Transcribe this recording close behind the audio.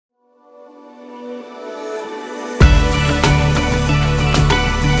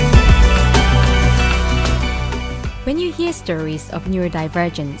When you hear stories of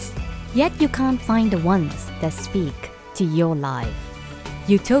neurodivergence, yet you can't find the ones that speak to your life.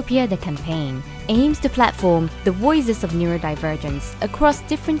 Utopia, the campaign, aims to platform the voices of neurodivergence across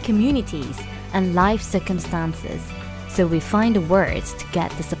different communities and life circumstances, so we find the words to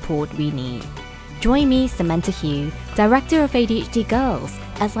get the support we need. Join me, Samantha Hugh, Director of ADHD Girls,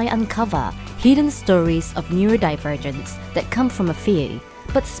 as I uncover hidden stories of neurodivergence that come from a few,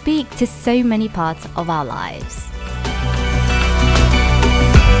 but speak to so many parts of our lives.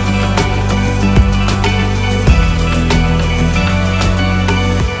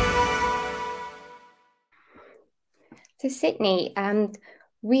 So Sydney,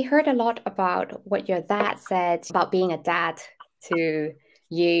 we heard a lot about what your dad said about being a dad to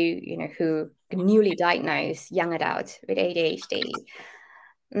you, who newly diagnosed young adult with ADHD.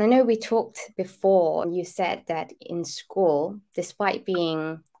 And I know we talked before, you said that in school, despite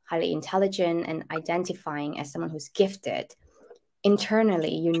being highly intelligent and identifying as someone who's gifted,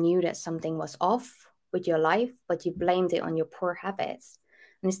 internally you knew that something was off with your life, but you blamed it on your poor habits.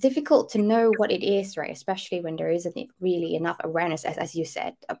 And it's difficult to know what it is, right? Especially when there isn't really enough awareness, as you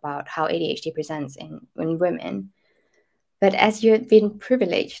said, about how ADHD presents in women. But as you've been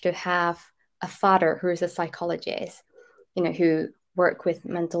privileged to have a father who is a psychologist, who work with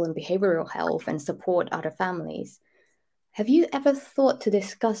mental and behavioral health and support other families, have you ever thought to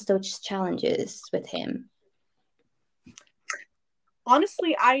discuss those challenges with him?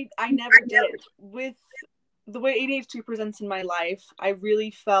 Honestly, I never did. With the way ADHD presents in my life, I really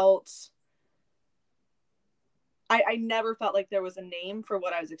felt, I never felt like there was a name for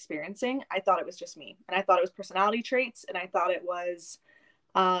what I was experiencing. I thought it was just me. And I thought it was personality traits. And I thought it was,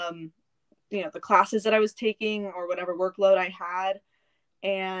 the classes that I was taking or whatever workload I had.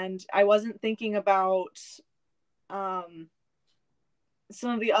 And I wasn't thinking about some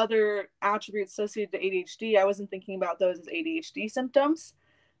of the other attributes associated to ADHD. I wasn't thinking about those as ADHD symptoms.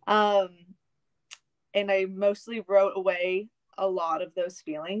 And I mostly wrote away a lot of those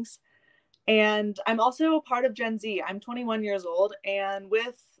feelings. And I'm also a part of Gen Z. I'm 21 years old. And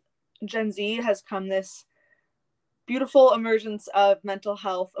with Gen Z has come this beautiful emergence of mental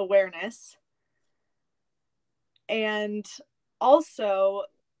health awareness. And also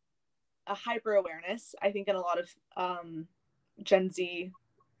a hyper awareness, I think, in a lot of Gen Z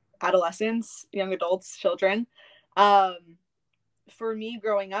adolescents, young adults, children. For me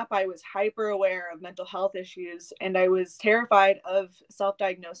growing up, I was hyper aware of mental health issues, and I was terrified of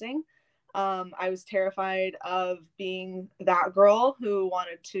self-diagnosing. I was terrified of being that girl who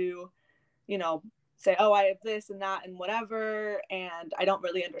wanted to, say, oh, I have this and that and whatever, and I don't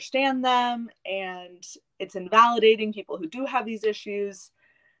really understand them, and it's invalidating people who do have these issues.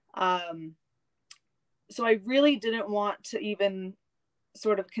 So I really didn't want to even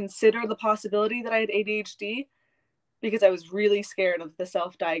sort of consider the possibility that I had ADHD, because I was really scared of the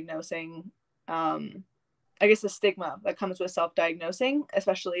self-diagnosing, I guess the stigma that comes with self-diagnosing,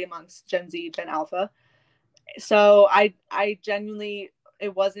 especially amongst Gen Z, Gen Alpha. So I genuinely,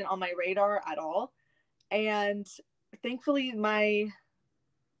 it wasn't on my radar at all. And thankfully my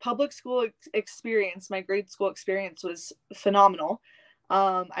public school experience, my grade school experience was phenomenal.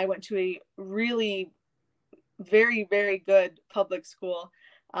 I went to a really very, very good public school,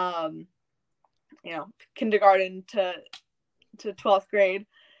 kindergarten to 12th grade.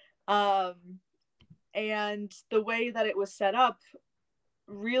 And the way that it was set up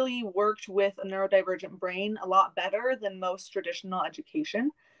really worked with a neurodivergent brain a lot better than most traditional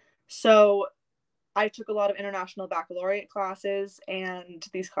education. So I took a lot of international baccalaureate classes, and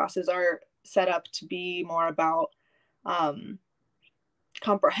these classes are set up to be more about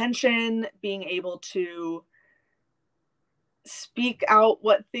comprehension, being able to speak out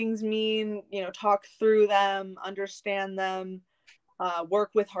what things mean, talk through them, understand them,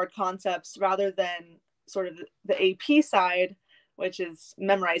 work with hard concepts, rather than sort of the AP side, which is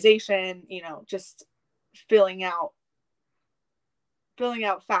memorization, just filling out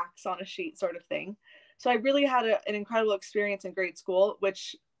facts on a sheet sort of thing. So I really had an incredible experience in grade school,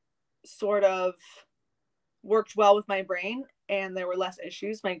 which sort of worked well with my brain, and there were less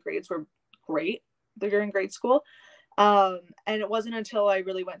issues. My grades were great during grade school. And it wasn't until I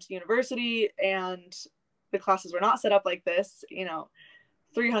really went to university and the classes were not set up like this,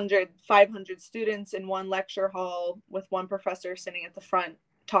 300, 500 students in one lecture hall with one professor sitting at the front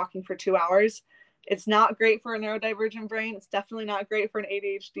talking for 2 hours. It's not great for a neurodivergent brain. It's definitely not great for an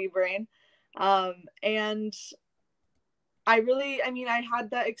ADHD brain. And I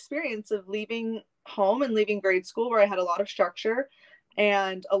had that experience of leaving home and leaving grade school where I had a lot of structure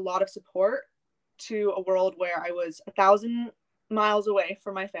and a lot of support, to a world where I was 1,000 miles away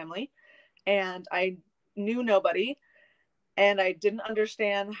from my family, and I knew nobody, and I didn't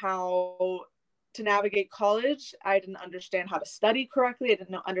understand how to navigate college. I didn't understand how to study correctly. I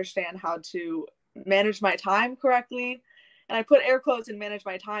didn't understand how to manage my time correctly. And I put air quotes in manage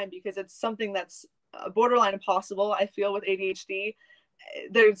my time because it's something that's borderline impossible, I feel, with ADHD.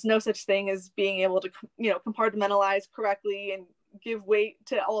 There's no such thing as being able to, compartmentalize correctly and give weight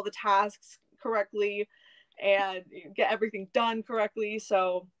to all the tasks correctly and get everything done correctly.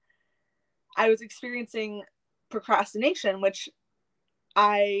 So I was experiencing procrastination, which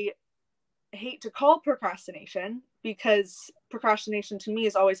I hate to call procrastination because procrastination to me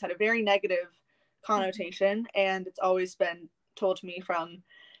has always had a very negative connotation, and it's always been told to me from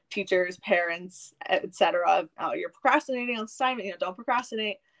teachers, parents, etc. Oh, you're procrastinating on assignment, don't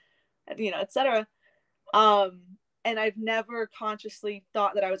procrastinate, etc. And I've never consciously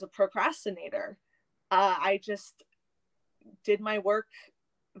thought that I was a procrastinator. I just did my work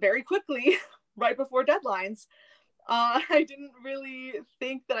very quickly right before deadlines. I didn't really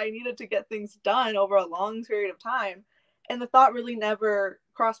think that I needed to get things done over a long period of time. And the thought really never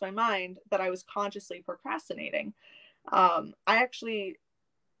crossed my mind that I was consciously procrastinating. I actually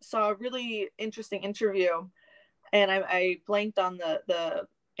saw a really interesting interview, and I blanked on the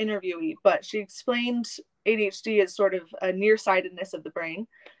interviewee, but she explained ADHD as sort of a nearsightedness of the brain.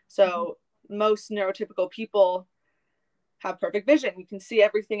 So most neurotypical people have perfect vision. You can see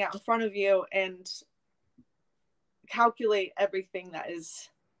everything out in front of you and calculate everything that is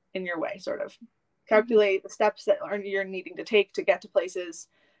in your way, sort of calculate the steps that you're needing to take to get to places,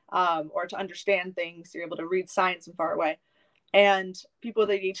 or to understand things. You're able to read signs from far away. And people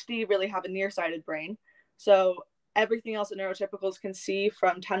with ADHD really have a nearsighted brain. So everything else that neurotypicals can see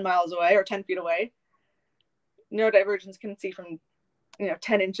from 10 miles away or 10 feet away, neurodivergents can see from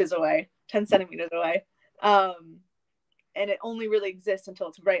 10 inches away, 10 centimeters away. And it only really exists until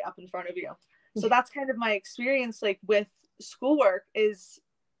it's right up in front of you. So that's kind of my experience, like with schoolwork, is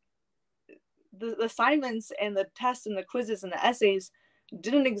the assignments and the tests and the quizzes and the essays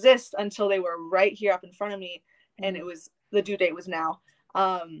didn't exist until they were right here up in front of me, and it was, the due date was now.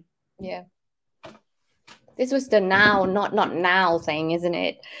 Yeah. This was the now, not now thing, isn't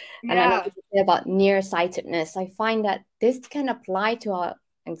it? And Yeah. I know about nearsightedness. I find that this can apply to our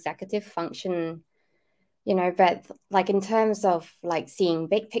executive function, but like in terms of like seeing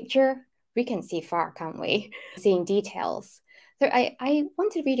big picture, we can see far, can't we? Seeing details. So I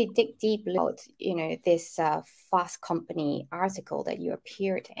want to really dig deep about, this Fast Company article that you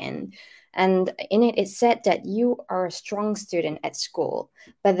appeared in. And in it, it said that you are a strong student at school,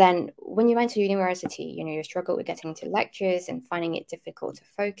 but then when you went to university, you struggled with getting to lectures and finding it difficult to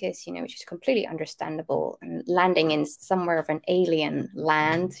focus, which is completely understandable. And landing in somewhere of an alien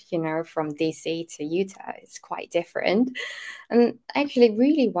land, from DC to Utah is quite different. And I actually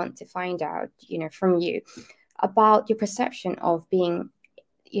really want to find out, from you about your perception of being,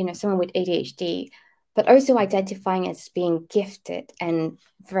 someone with ADHD, but also identifying as being gifted and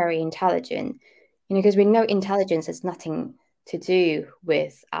very intelligent, because we know intelligence has nothing to do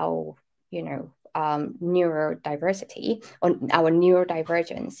with our, neurodiversity or our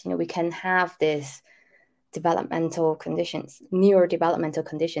neurodivergence. We can have this neurodevelopmental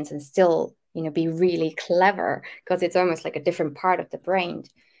conditions and still, be really clever, because it's almost like a different part of the brain.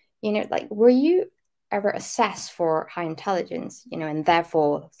 Like, were you ever assessed for high intelligence, and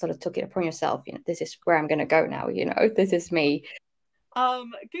therefore sort of took it upon yourself, this is where I'm going to go now, this is me?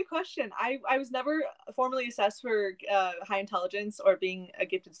 Good question. I was never formally assessed for high intelligence or being a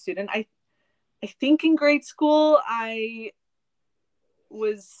gifted student. I think in grade school I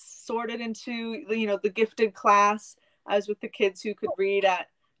was sorted into the gifted class. I was with the kids who could read at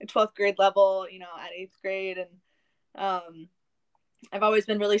 12th grade level, at 8th grade, and I've always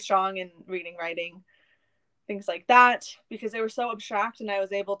been really strong in reading, writing, things like that, because they were so abstract, and I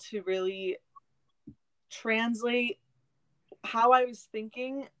was able to really translate how I was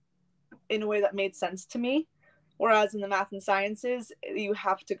thinking in a way that made sense to me. Whereas in the math and sciences, you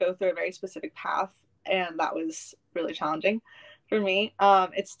have to go through a very specific path, and that was really challenging for me.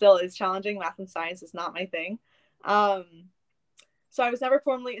 It still is challenging. Math and science is not my thing. So I was never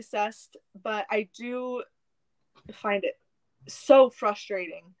formally assessed, but I do find it so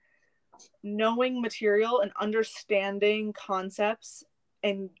frustrating knowing material and understanding concepts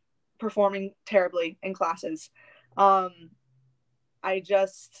and performing terribly in classes. I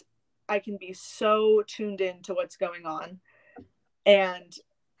can be so tuned into what's going on and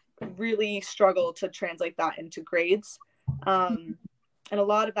really struggle to translate that into grades. And a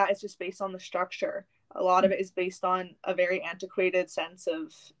lot of that is just based on the structure. A lot of it is based on a very antiquated sense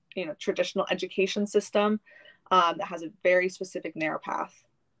of, traditional education system that has a very specific narrow path.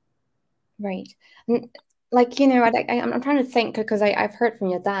 Right. And like, you know, I'm trying to think, because I've heard from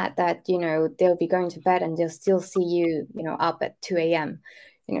your dad that, you know, they'll be going to bed and they'll still see you, you know, up at 2 a.m.,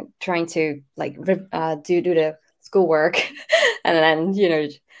 you know, trying to like do the schoolwork. And then, you know,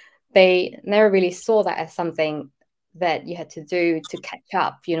 they never really saw that as something that you had to do to catch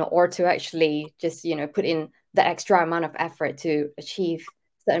up, you know, or to actually just, you know, put in the extra amount of effort to achieve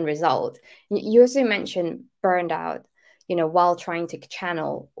certain result. You also mentioned burned out, you know, while trying to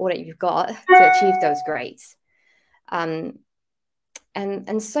channel all that you've got to achieve those grades. And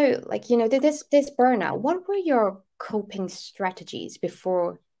so, like, you know, this burnout, what were your coping strategies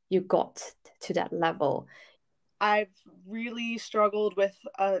before you got to that level? I've really struggled with,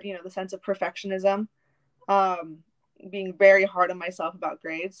 you know, the sense of perfectionism, being very hard on myself about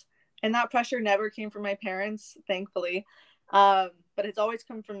grades. And that pressure never came from my parents, thankfully. But it's always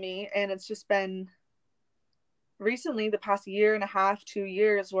come from me. And it's just been recently, the past year and a half, 2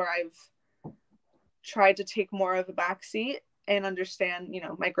 years, where I've tried to take more of a backseat and understand, you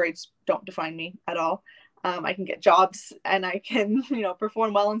know, my grades don't define me at all. I can get jobs and I can, you know,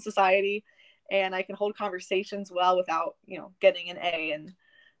 perform well in society, and I can hold conversations well without, you know, getting an A in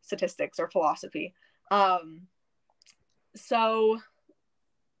statistics or philosophy. So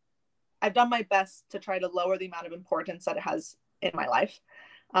I've done my best to try to lower the amount of importance that it has in my life,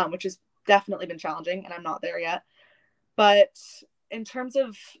 which has definitely been challenging, and I'm not there yet. But in terms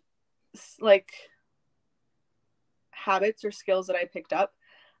of like habits or skills that I picked up,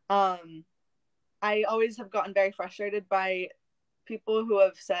 I always have gotten very frustrated by people who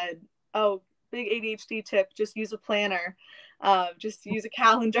have said, oh, big ADHD tip, just use a planner, just use a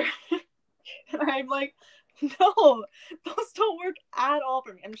calendar. And I'm like, no, those don't work at all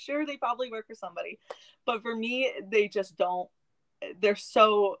for me. I'm sure they probably work for somebody, but for me, they just don't. They're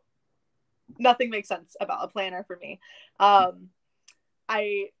so, nothing makes sense about a planner for me.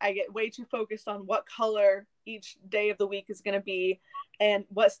 I get way too focused on what color each day of the week is going to be and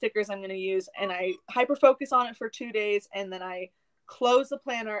what stickers I'm going to use. And I hyper focus on it for 2 days, and then I close the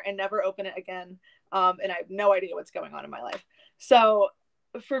planner and never open it again. And I have no idea what's going on in my life. So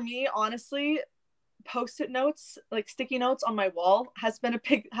for me, honestly, Post-it notes, like sticky notes on my wall, has been a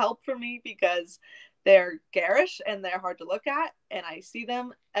big help for me, because they're garish and they're hard to look at, and I see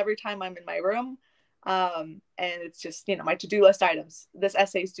them every time I'm in my room. And it's just, you know, my to-do list items. This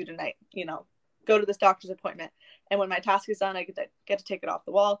essay is due tonight, you know, go to this doctor's appointment. And when my task is done, I get to take it off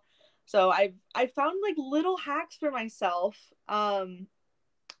the wall. So I found like little hacks for myself,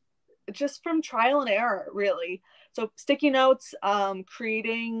 just from trial and error, really. So sticky notes,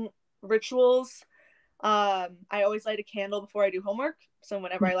 creating rituals. I always light a candle before I do homework. So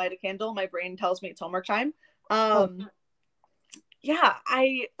whenever I light a candle, my brain tells me it's homework time. Yeah,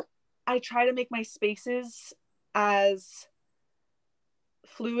 I try to make my spaces as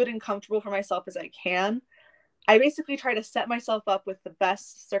fluid and comfortable for myself as I can. I basically try to set myself up with the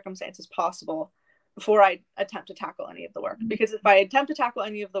best circumstances possible before I attempt to tackle any of the work. Because if I attempt to tackle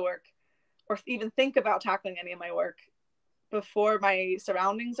any of the work, or even think about tackling any of my work before my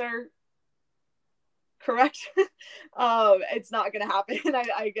surroundings are correct, it's not going to happen.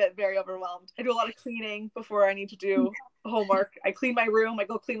 I get very overwhelmed. I do a lot of cleaning before I need to do homework. I clean my room. I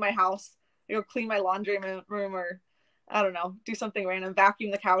go clean my house. I go clean my laundry room, or I don't know, do something random,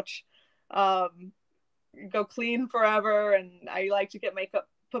 vacuum the couch, go clean forever. And I like to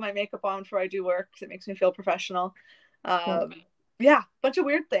put my makeup on before I do work, because it makes me feel professional. Yeah, bunch of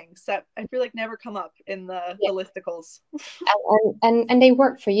weird things that I feel like never come up in the listicles. and they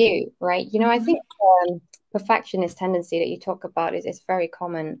work for you, right? You know, I think perfectionist tendency that you talk about is very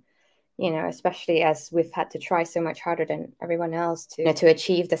common, you know, especially as we've had to try so much harder than everyone else to, you know, to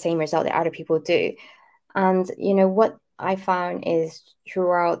achieve the same result that other people do. And, you know, what I found is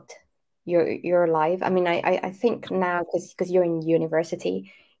throughout your life, I mean, I think now, because you're in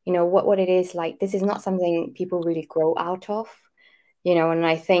university, you know, what it is like, this is not something people really grow out of, you know. And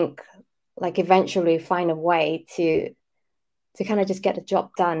I think like eventually find a way to kind of just get the job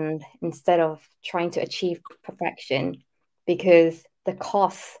done instead of trying to achieve perfection, because the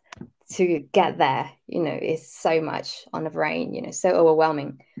cost to get there, you know, is so much on the brain, you know, so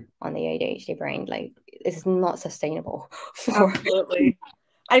overwhelming on the ADHD brain. Like, it's not sustainable. Absolutely.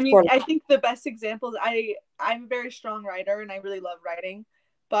 I mean, I think the best examples, I'm a very strong writer and I really love writing,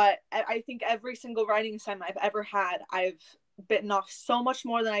 but I think every single writing assignment I've ever had, I've bitten off so much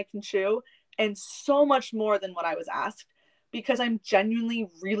more than I can chew, and so much more than what I was asked, because I'm genuinely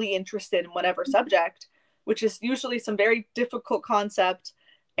really interested in whatever subject, which is usually some very difficult concept.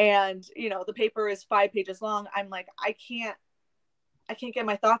 And, you know, the paper is 5 pages long. I'm like, I can't get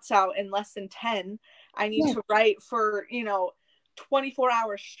my thoughts out in less than 10. I need to write for, you know, 24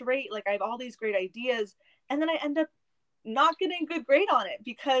 hours straight. Like I have all these great ideas, and then I end up not getting a good grade on it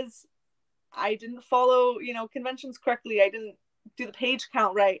because I didn't follow, conventions correctly. I didn't do the page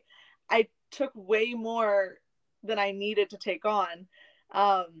count right. I took way more than I needed to take on,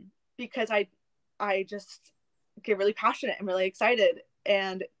 because I just get really passionate and really excited.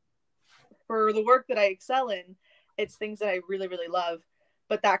 And for the work that I excel in, it's things that I really, really love.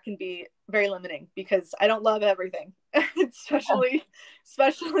 But that can be very limiting because I don't love everything, especially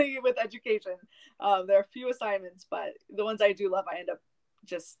with education. There are a few assignments, but the ones I do love, I end up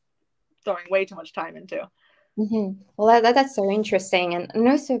just throwing way too much time into. Mm-hmm. Well, that's so interesting. And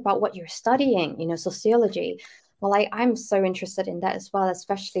also about what you're studying, sociology. Well, I'm so interested in that as well,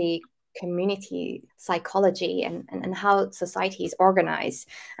 especially community psychology and how society is organized.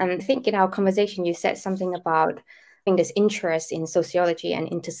 And I think in our conversation, you said something about having this interest in sociology and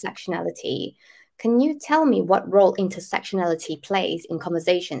intersectionality. Can you tell me what role intersectionality plays in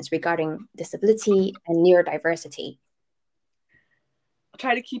conversations regarding disability and neurodiversity? I'll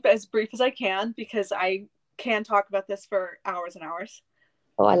try to keep it as brief as I can because I can talk about this for hours and hours.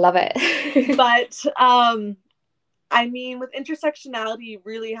 Oh, I love it. But I mean, with intersectionality, you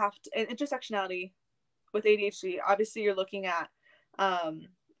really have to, and intersectionality with ADHD, obviously you're looking at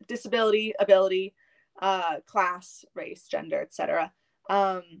disability, ability, class, race, gender, etc.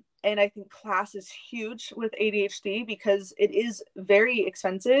 And I think class is huge with ADHD because it is very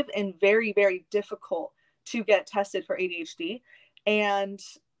expensive and very, very difficult to get tested for ADHD. And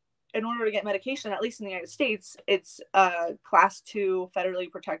in order to get medication, at least in the United States, it's a class 2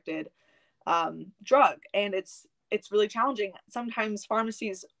 federally protected drug. And it's really challenging. Sometimes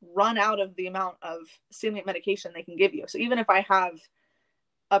pharmacies run out of the amount of stimulant medication they can give you. So even if I have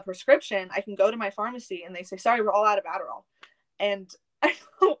a prescription, I can go to my pharmacy and they say, sorry, we're all out of Adderall. And I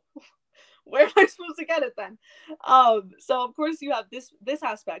go, where am I supposed to get it then? So of course you have this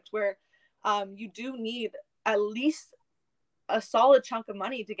aspect where you do need at least a solid chunk of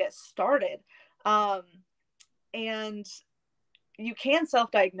money to get started. And you can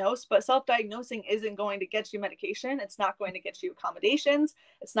self-diagnose, but self-diagnosing isn't going to get you medication. It's not going to get you accommodations.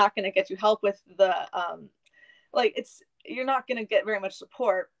 It's not going to get you help with the, you're not going to get very much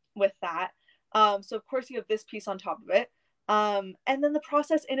support with that. So of course you have this piece on top of it. And then the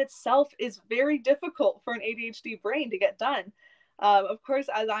process in itself is very difficult for an ADHD brain to get done. Of course,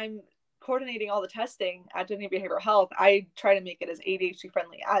 as I'm coordinating all the testing at Sydney Behavioral Health, I try to make it as ADHD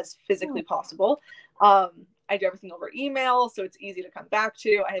friendly as physically possible. I do everything over email, so it's easy to come back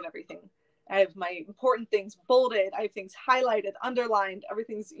to. I have everything. I have my important things bolded. I have things highlighted, underlined.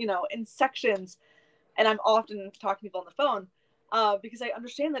 Everything's, in sections. And I'm often talking to people on the phone because I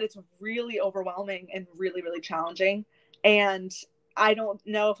understand that it's really overwhelming and really, really challenging. And I don't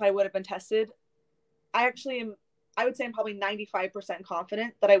know if I would have been tested. I would say I'm probably 95%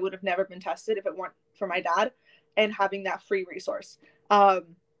 confident that I would have never been tested if it weren't for my dad and having that free resource.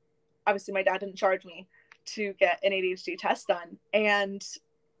 Obviously, my dad didn't charge me to get an ADHD test done, and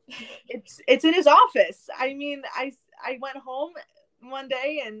it's in his office. I mean, I went home one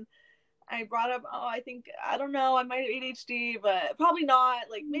day and I brought up, I don't know, I might have ADHD, but probably not.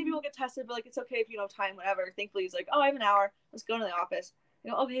 Like, maybe we'll get tested, but it's okay if you don't have time, whatever. Thankfully, he's like, I have an hour. Let's go to the office.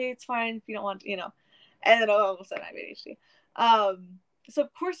 Okay, it's fine if you don't want to, And then all of a sudden I have ADHD. So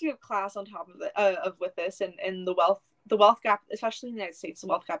of course you have class on top of it, with this, and the wealth gap, especially in the United States, the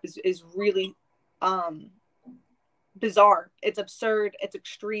wealth gap is really bizarre. It's absurd. It's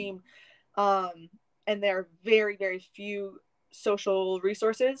extreme. And there are very, very few social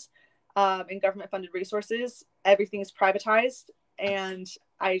resources and government funded resources. Everything is privatized. And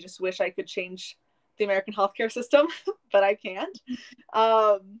I just wish I could change the American healthcare system, but I can't.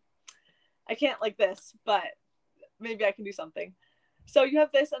 I can't like this, but maybe I can do something. So you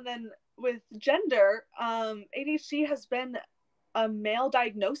have this, and then with gender, ADHD has been a male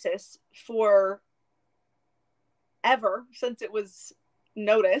diagnosis for ever since it was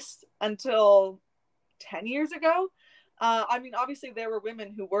noticed until 10 years ago. I mean, obviously there were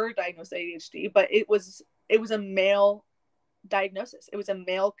women who were diagnosed with ADHD, but it was a male diagnosis. It was a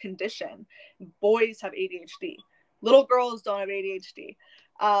male condition. Boys have ADHD. Little girls don't have ADHD,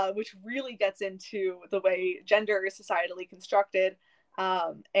 which really gets into the way gender is societally constructed,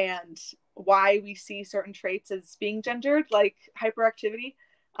 and why we see certain traits as being gendered, like hyperactivity.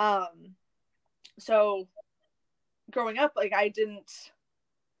 So growing up, with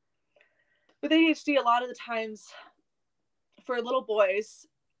ADHD, a lot of the times for little boys,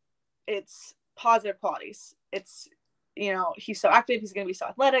 it's positive qualities. It's, he's so active, he's going to be so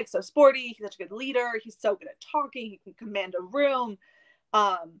athletic, so sporty, he's such a good leader, he's so good at talking, he can command a room,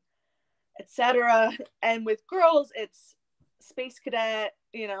 etc. And with girls, it's space cadet,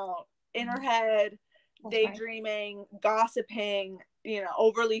 you know, in her head, daydreaming, gossiping, you know,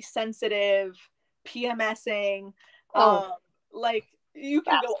 overly sensitive, PMSing. Like you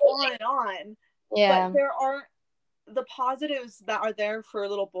can go on and on. Yeah. But there aren't the positives that are there for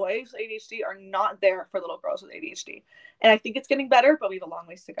little boys with ADHD are not there for little girls with ADHD. And I think it's getting better, but we have a long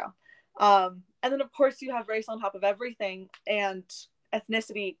ways to go. And then of course you have race on top of everything, and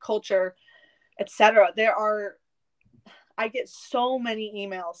ethnicity, culture, etc. I get so many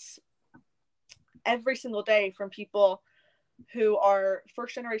emails every single day from people who are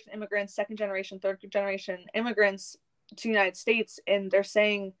first generation immigrants, second generation, third generation immigrants to the United States, and they're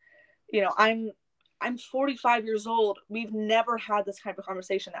saying, you know, I'm 45 years old. We've never had this type of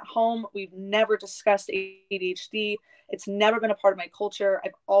conversation at home. We've never discussed ADHD. It's never been a part of my culture.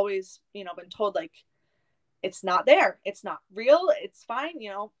 I've always, you know, been told like, it's not there. It's not real. It's fine.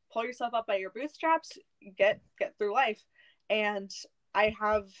 You know, pull yourself up by your bootstraps, get through life. And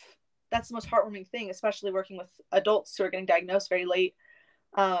that's the most heartwarming thing, especially working with adults who are getting diagnosed very late.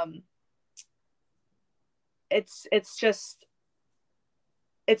 It's just,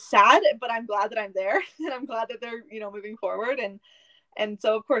 it's sad, but I'm glad that I'm there, and I'm glad that they're, you know, moving forward. And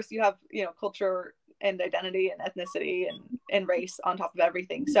so of course you have, you know, culture and identity and ethnicity and race on top of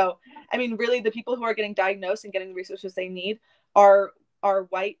everything. So, I mean, really the people who are getting diagnosed and getting the resources they need are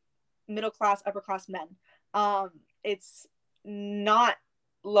white, middle class, upper class men. It's not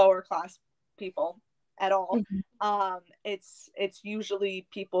lower class people at all. It's usually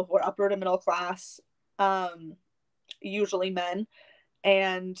people who are upper to middle class, usually men,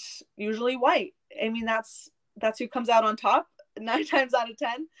 and usually white. I mean, that's who comes out on top 9 times out of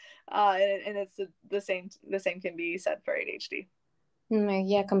 10. And it's the same can be said for ADHD. No,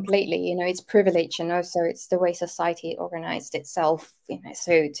 yeah, completely. You know, it's privilege, and also it's the way society organized itself, you know,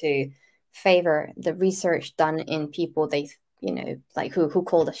 so to favor the research done in people they, you know, like who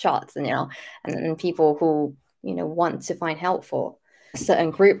call the shots, and, you know, and people who, you know, want to find help for a certain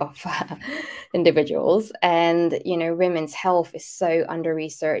group of individuals. And, you know, women's health is so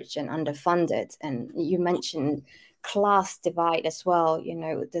under-researched and underfunded. And you mentioned class divide as well, you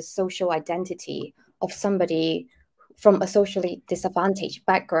know, the social identity of somebody from a socially disadvantaged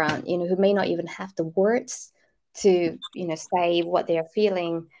background, you know, who may not even have the words to, you know, say what they are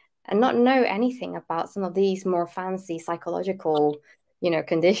feeling, and not know anything about some of these more fancy psychological, you know,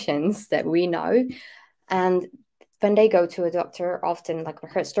 conditions that we know. And when they go to a doctor, often, like, I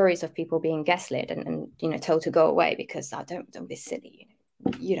heard stories of people being gaslit and you know, told to go away because, oh, don't be silly,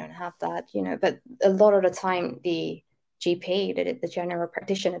 you know, you don't have that, you know. But a lot of the time, the GP, the general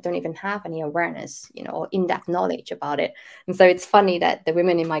practitioner, don't even have any awareness, you know, or in-depth knowledge about it. And so it's funny that the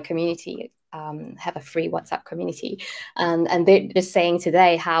women in my community have a free WhatsApp community, and they're just saying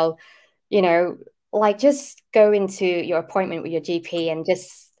today how, you know, like, just go into your appointment with your GP and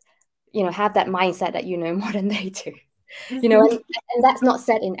just, you know, have that mindset that you know more than they do, you know, and that's not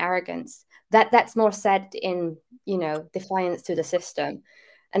said in arrogance. That's more said in, you know, defiance to the system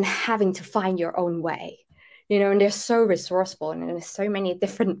and having to find your own way, you know. And they're so resourceful, and there's so many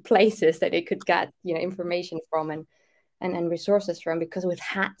different places that they could get, you know, information from and resources from, because we've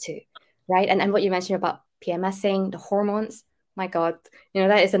had to, right? And what you mentioned about PMSing, the hormones, my God, you know,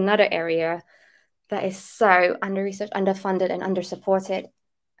 that is another area that is so under-researched, underfunded, and under-supported.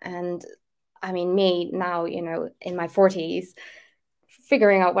 And I mean, me now, you know, in my 40s,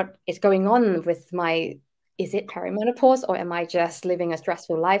 figuring out what is going on with is it perimenopause, or am I just living a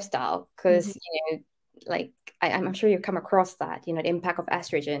stressful lifestyle? Because, you know, like, I'm sure you've come across that, you know, the impact of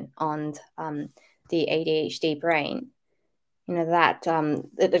estrogen on the ADHD brain. You know, that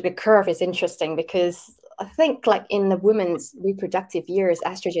the curve is interesting, because I think, like, in the women's reproductive years,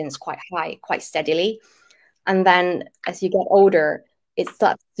 estrogen is quite high, quite steadily. And then as you get older, it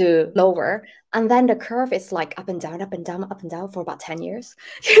starts to lower. And then the curve is like up and down, up and down, up and down for about 10 years,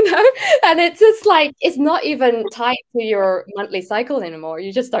 you know? And it's just like, it's not even tied to your monthly cycle anymore.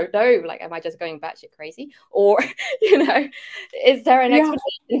 You just don't know, like, am I just going batshit crazy? Or, you know, is there an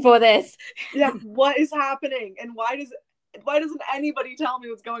explanation for this? Yeah, what is happening? And why doesn't anybody tell me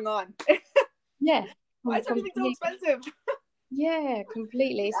what's going on? Yeah. Why is everything so expensive? Yeah,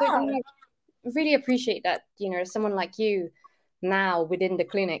 completely. So, you know, really appreciate that, you know, someone like you now within the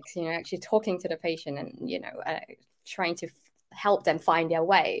clinics, you know, actually talking to the patient and, you know, trying to help them find their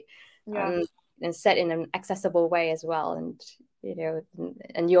way, and set in an accessible way as well. And, you know,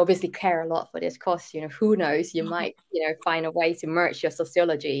 and you obviously care a lot for this cause, you know, who knows, you might, you know, find a way to merge your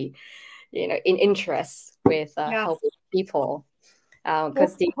sociology, you know, in interests with helping people.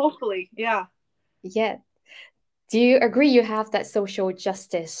 Because hopefully, yeah. Do you agree you have that social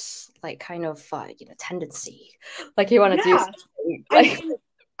justice, like, kind of, tendency? Like, you want to do something? I mean,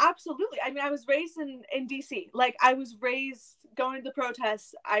 absolutely. I mean, I was raised in DC. Like, I was raised going to the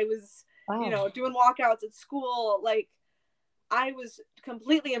protests. I was, doing walkouts at school. Like, I was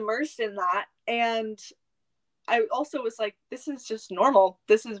completely immersed in that. And I also was like, this is just normal.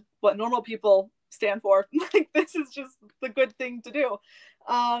 This is what normal people stand for. Like, this is just the good thing to do.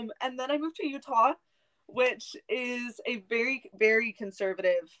 And then I moved to Utah, which is a very, very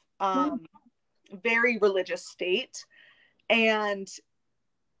conservative, very religious state. And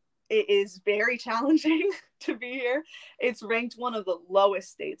it is very challenging to be here. It's ranked one of the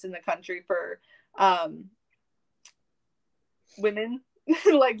lowest states in the country for women,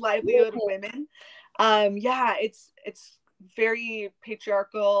 like livelihood of women. It's very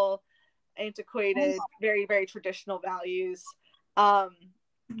patriarchal, antiquated, very, very traditional values.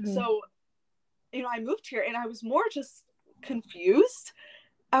 So, I moved here and I was more just confused.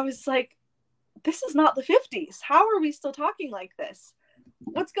 I was like, this is not the 50s. How are we still talking like this?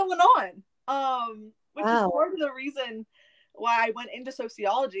 What's going on? Which is part of the reason why I went into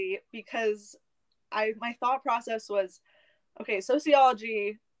sociology, because my thought process was, okay,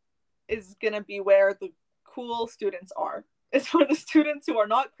 sociology is going to be where the cool students are. It's for the students who are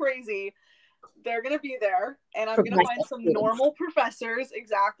not crazy. They're going to be there, and I'm going to find some normal professors,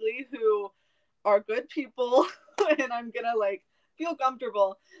 exactly, who are good people, and I'm going to, like, feel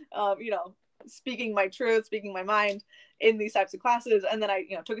comfortable, speaking my truth, speaking my mind in these types of classes. And then I,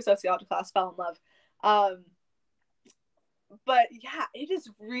 took a sociology class, fell in love. But yeah, it is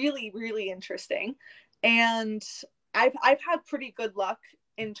really, really interesting. And I've had pretty good luck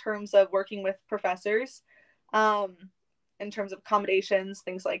in terms of working with professors, in terms of accommodations,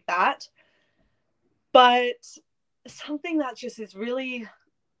 things like that. But something that just is really,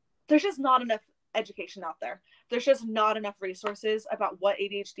 there's just not enough education out there. There's just not enough resources about what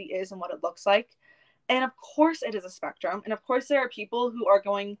ADHD is and what it looks like. And of course it is a spectrum. And of course there are people who are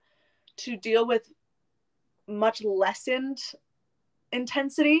going to deal with much lessened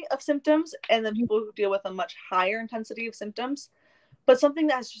intensity of symptoms, and then people who deal with a much higher intensity of symptoms. But something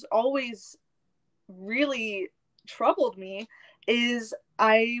that's just always really troubled me is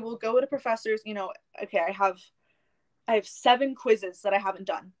I will go to professors, okay, I have 7 quizzes that I haven't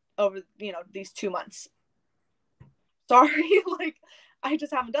done over, these 2 months. Sorry, like, I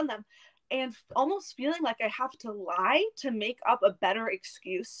just haven't done them. And almost feeling like I have to lie to make up a better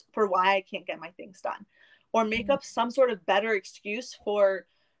excuse for why I can't get my things done, or make up some sort of better excuse for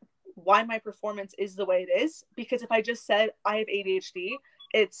why my performance is the way it is. Because if I just said I have ADHD,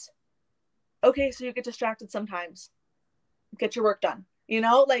 it's okay, so you get distracted sometimes, get your work done,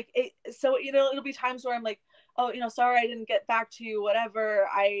 so it'll be times where I'm like, oh, sorry, I didn't get back to you, whatever.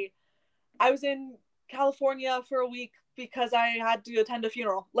 I was in California for a week because I had to attend a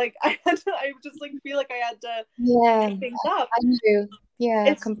funeral. Like, I just like feel like I had to make things up. I do.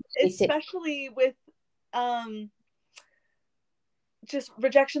 Yeah, especially with just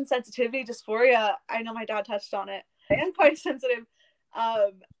rejection sensitivity, dysphoria. I know my dad touched on it. I am quite sensitive.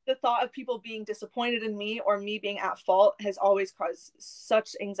 The thought of people being disappointed in me or me being at fault has always caused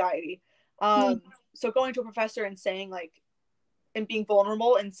such anxiety. So going to a professor and saying, like, and being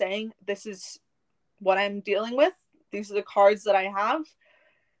vulnerable and saying, this is what I'm dealing with, these are the cards that I have,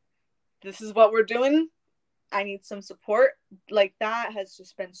 this is what we're doing, I need some support, like, that has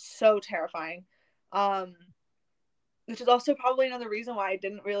just been so terrifying. Which is also probably another reason why I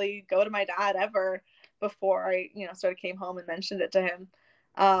didn't really go to my dad ever before I, sort of came home and mentioned it to him.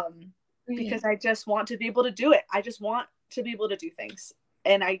 Because I just want to be able to do it. I just want to be able to do things.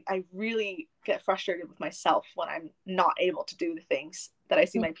 And I really get frustrated with myself when I'm not able to do the things that I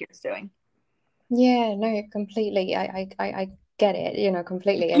see my peers doing. Yeah, no, completely. I get it,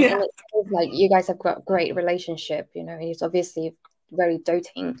 completely. And it feels like you guys have got a great relationship, he's obviously very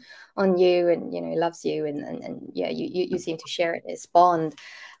doting on you and, loves you. And yeah, you seem to share this bond.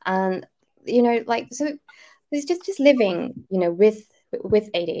 And, so it's just living, with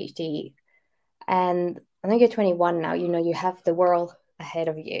ADHD. And I know you're 21 now, you have the world ahead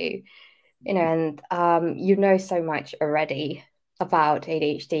of you, and so much already about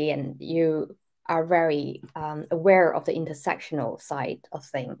ADHD, and you are very aware of the intersectional side of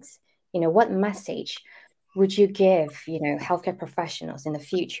things. What message would you give, healthcare professionals in the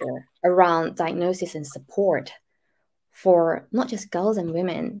future around diagnosis and support for not just girls and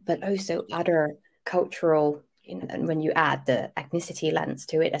women, but also other cultural, and when you add the ethnicity lens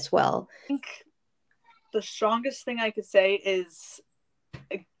to it as well? I think the strongest thing I could say is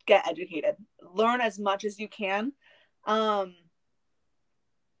get educated. Learn as much as you can.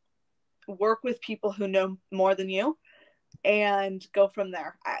 work with people who know more than you and go from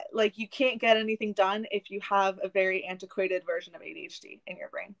there. Like, you can't get anything done if you have a very antiquated version of ADHD in your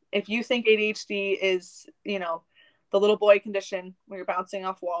brain. If you think ADHD is, you know, the little boy condition where you're bouncing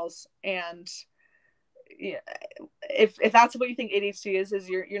off walls, and yeah, if that's what you think ADHD is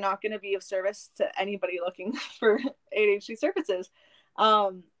you're not going to be of service to anybody looking for ADHD services.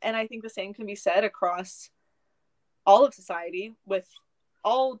 And I think the same can be said across all of society with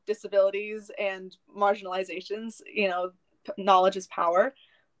all disabilities and marginalizations. You know, knowledge is power.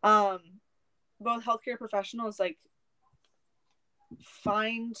 Both healthcare professionals, like,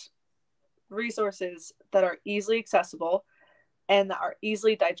 find resources that are easily accessible and that are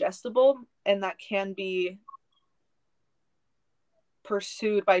easily digestible and that can be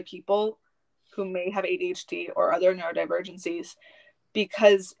pursued by people who may have ADHD or other neurodivergencies,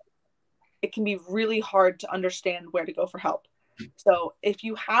 because it can be really hard to understand where to go for help. So if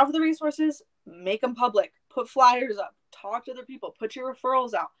you have the resources, make them public, put flyers up, talk to other people, put your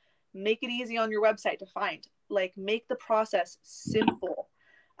referrals out, make it easy on your website to find, like, make the process simple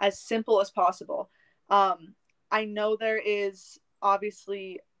as possible. I know there is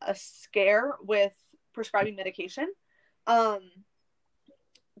obviously a scare with prescribing medication,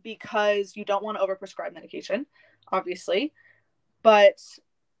 because you don't want to overprescribe medication, obviously, but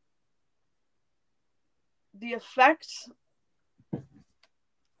the effect,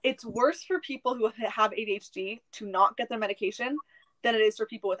 it's worse for people who have ADHD to not get their medication than it is for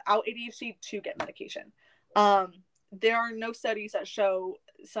people without ADHD to get medication. There are no studies that show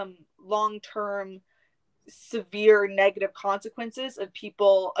some long-term severe negative consequences of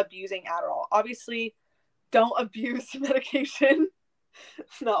people abusing Adderall. Obviously, don't abuse medication.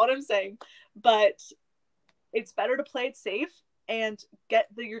 It's not what I'm saying, but it's better to play it safe and get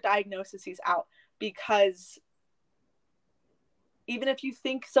your diagnoses out, because even if you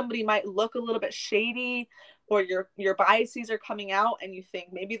think somebody might look a little bit shady, or your biases are coming out and you think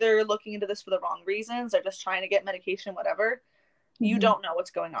maybe they're looking into this for the wrong reasons, they're just trying to get medication, whatever, you don't know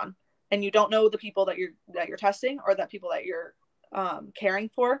what's going on, and you don't know the people that you're testing, or that people that you're caring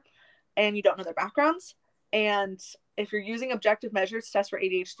for, and you don't know their backgrounds. And if you're using objective measures to test for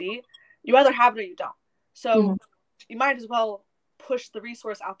ADHD, you either have it or you don't. So you might as well push the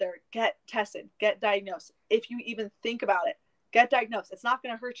resource out there, get tested, get diagnosed. If you even think about it, get diagnosed. It's not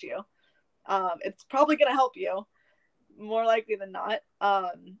going to hurt you. It's probably going to help you, more likely than not.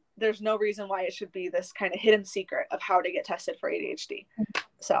 There's no reason why it should be this kind of hidden secret of how to get tested for ADHD.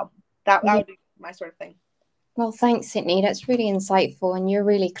 So that would be my sort of thing. Well, thanks, Sydney. That's really insightful, and you're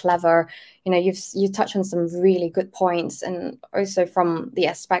really clever. You know, you touched on some really good points, and also from the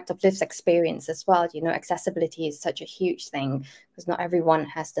aspect of lived experience as well. You know, accessibility is such a huge thing, because not everyone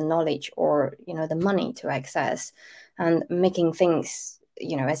has the knowledge or, you know, the money to access, and making things,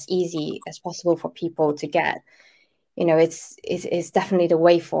 you know, as easy as possible for people to get. You know, it's definitely the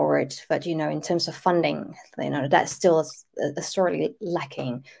way forward. But, you know, in terms of funding, you know, that's still sorely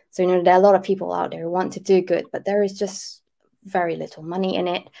lacking. So, you know, there are a lot of people out there who want to do good, but there is just very little money in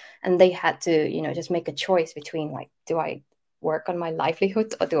it. And they had to, you know, just make a choice between, like, do I work on my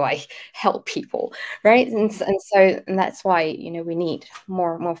livelihood or do I help people, right? And that's why, you know, we need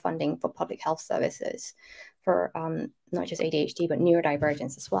more funding for public health services for not just ADHD, but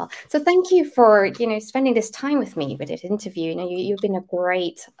neurodivergence as well. So thank you for, you know, spending this time with me with this interview. You know, you've been a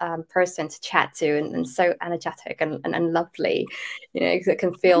great person to chat to, and so energetic and lovely. You know, it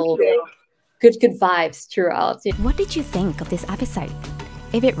can feel good vibes throughout. What did you think of this episode?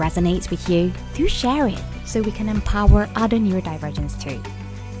 If it resonates with you, do share it so we can empower other neurodivergents too.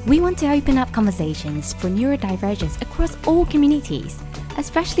 We want to open up conversations for neurodivergence across all communities,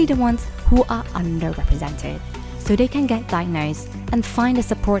 especially the ones who are underrepresented, so they can get diagnosed and find the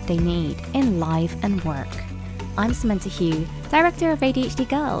support they need in life and work. I'm Samantha Hugh, Director of ADHD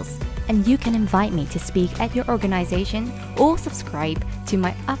Girls, and you can invite me to speak at your organization or subscribe to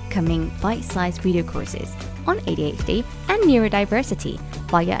my upcoming bite-sized video courses on ADHD and neurodiversity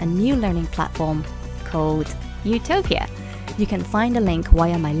via a new learning platform called Utopia. You can find a link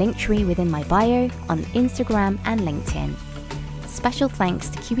via my link tree within my bio on Instagram and LinkedIn. Special thanks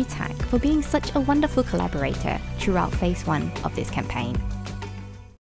to Qbtech for being such a wonderful collaborator throughout phase 1 of this campaign.